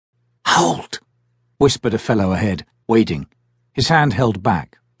"Hold," whispered a fellow ahead, wading, his hand held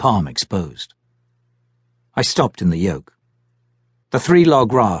back, palm exposed. I stopped in the yoke. The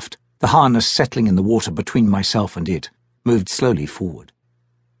 3-log raft, the harness settling in the water between myself and it, moved slowly forward.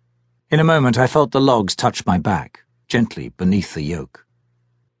 In a moment I felt the logs touch my back, gently beneath the yoke.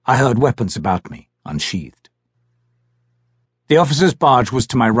 I heard weapons about me, unsheathed. The officer's barge was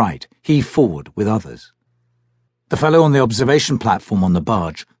to my right, he forward with others. The fellow on the observation platform on the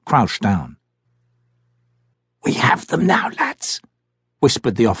barge crouched down. "We have them now, lads,"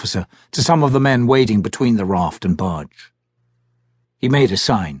 whispered the officer to some of the men wading between the raft and barge. He made a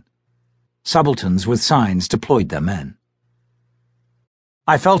sign. Subalterns with signs deployed their men.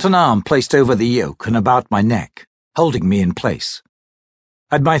 I felt an arm placed over the yoke and about my neck, holding me in place.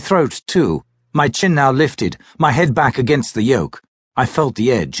 At my throat, too, my chin now lifted, my head back against the yoke, I felt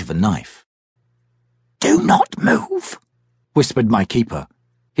the edge of a knife. "Do not move," whispered my keeper,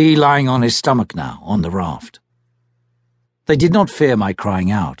 he lying on his stomach now on the raft. They did not fear my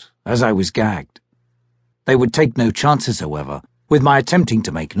crying out, as I was gagged. They would take no chances, however, with my attempting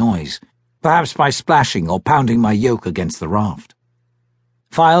to make noise, perhaps by splashing or pounding my yoke against the raft.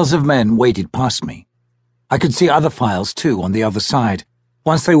 Files of men waded past me. I could see other files, too, on the other side,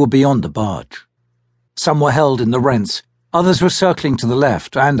 once they were beyond the barge. Some were held in the rents, others were circling to the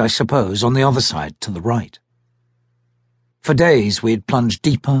left and, I suppose, on the other side to the right. For days we had plunged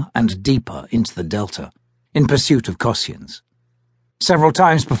deeper and deeper into the delta, in pursuit of Kossians. Several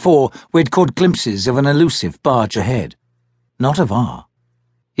times before we had caught glimpses of an elusive barge ahead. Not of R.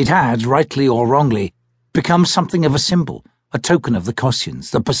 It had, rightly or wrongly, become something of a symbol, a token of the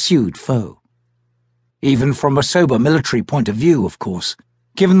Kossians, the pursued foe. Even from a sober military point of view, of course,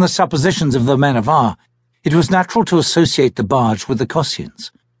 given the suppositions of the men of R, it was natural to associate the barge with the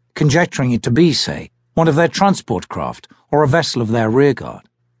Kossians, conjecturing it to be, say, one of their transport craft or a vessel of their rearguard.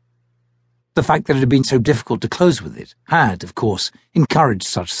 The fact that it had been so difficult to close with it had, of course, encouraged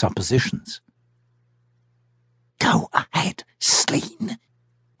such suppositions. "Go ahead, Sleen,"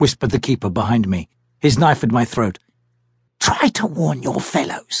 whispered the keeper behind me, his knife at my throat. "Try to warn your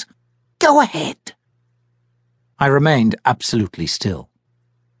fellows. Go ahead." I remained absolutely still.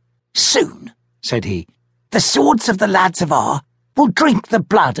 "Soon," said he, "the swords of the lads of R will drink the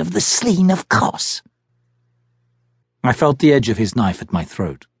blood of the Sleen of Kos." I felt the edge of his knife at my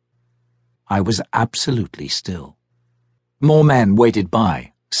throat. I was absolutely still. More men waded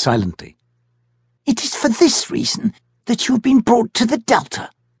by, silently. "It is for this reason that you have been brought to the Delta,"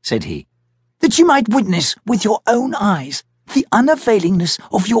 said he, "that you might witness with your own eyes the unavailingness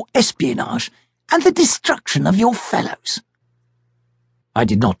of your espionage and the destruction of your fellows." I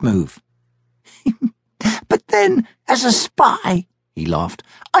did not move. "But then, as a spy," he laughed,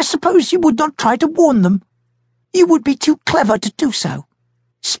 "I suppose you would not try to warn them. You would be too clever to do so.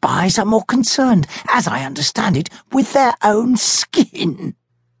 Spies are more concerned, as I understand it, with their own skin."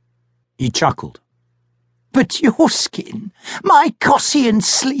 He chuckled. "But your skin, my Kossian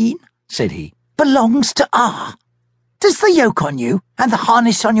Sleen," said he, "belongs to R. Does the yoke on you and the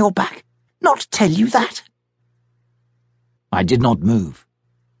harness on your back not tell you that?" I did not move.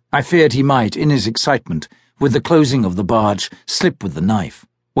 I feared he might, in his excitement, with the closing of the barge, slip with the knife,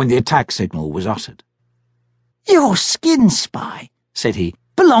 when the attack signal was uttered. "Your skin, spy," said he,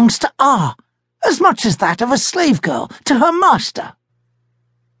 "belongs to R, as much as that of a slave girl to her master."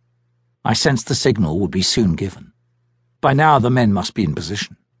 I sensed the signal would be soon given. By now the men must be in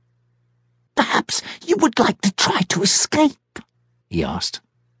position. "Perhaps you would like to try to escape?" he asked.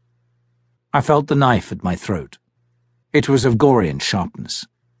 I felt the knife at my throat. It was of Gorian sharpness.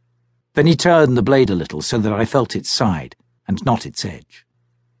 Then he turned the blade a little so that I felt its side, and not its edge.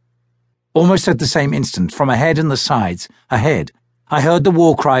 Almost at the same instant, from ahead and the sides, ahead, I heard the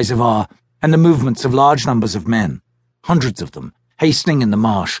war cries of R and the movements of large numbers of men, hundreds of them, hastening in the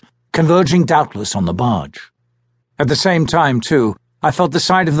marsh, converging doubtless on the barge. At the same time, too, I felt the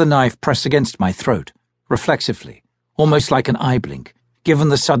side of the knife press against my throat, reflexively, almost like an eye blink, given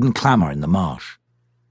the sudden clamour in the marsh.